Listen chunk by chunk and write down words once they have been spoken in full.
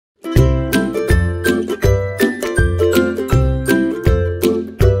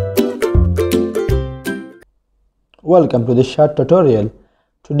Welcome to this short tutorial.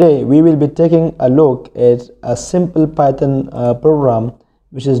 Today we will be taking a look at a simple Python program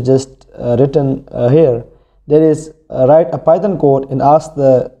which is just written here. That is, write a Python code and ask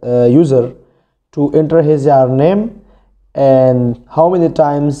the user to enter his or her name and how many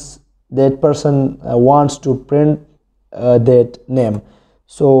times that person wants to print that name.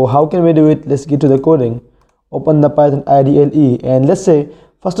 So how can we do it? Let's get to the coding. Open the Python IDLE and let's say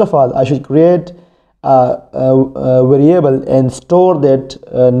first of all I should create a variable and store that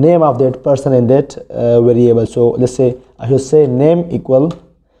name of that person in that variable. So let's say I should say name equal,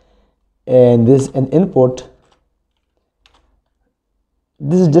 and this is an input.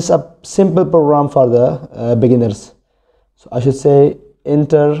 This is just a simple program for the beginners. So I should say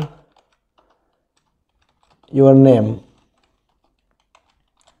enter your name,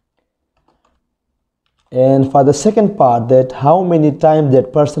 and for the second part, that how many times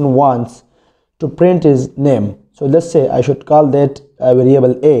that person wants to print his name. So let's say I should call that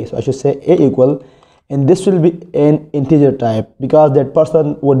variable a. So I should say a equal, and this will be an integer type because that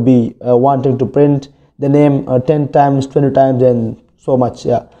person would be wanting to print the name 10 times, 20 times, and so much.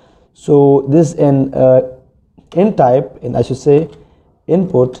 Yeah. So this is an int type, and I should say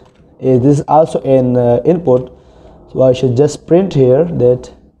input is this is also an input. So I should just print here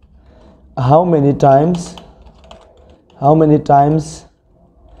that how many times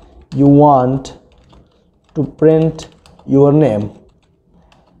you want to print your name,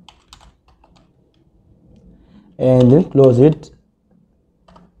 and then close it.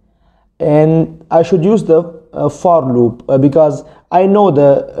 And I should use the for loop because I know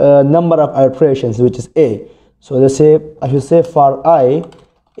the number of iterations, which is a. So let's say I should say for I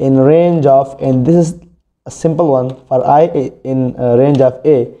in range of, and this is a simple one, for I in range of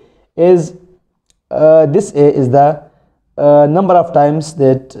a is this a is the number of times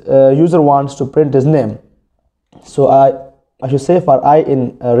that user wants to print his name. So I should say for I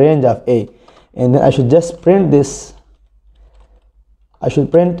in range of a, and then I should just print this. I should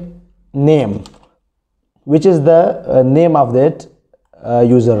print name, which is the name of that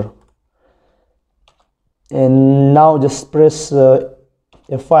user. And now just press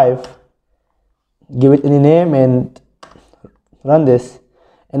F5, give it any name and run this.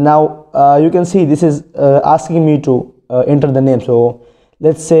 And now you can see this is asking me to enter the name. So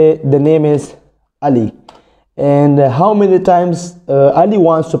let's say the name is Ali, and how many times Ali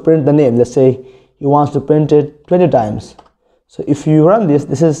wants to print the name. Let's say he wants to print it 20 times. So if you run this,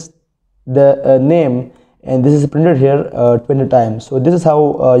 this is the name, and this is printed here 20 times. So this is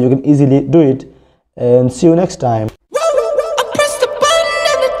how you can easily do it, and see you next time.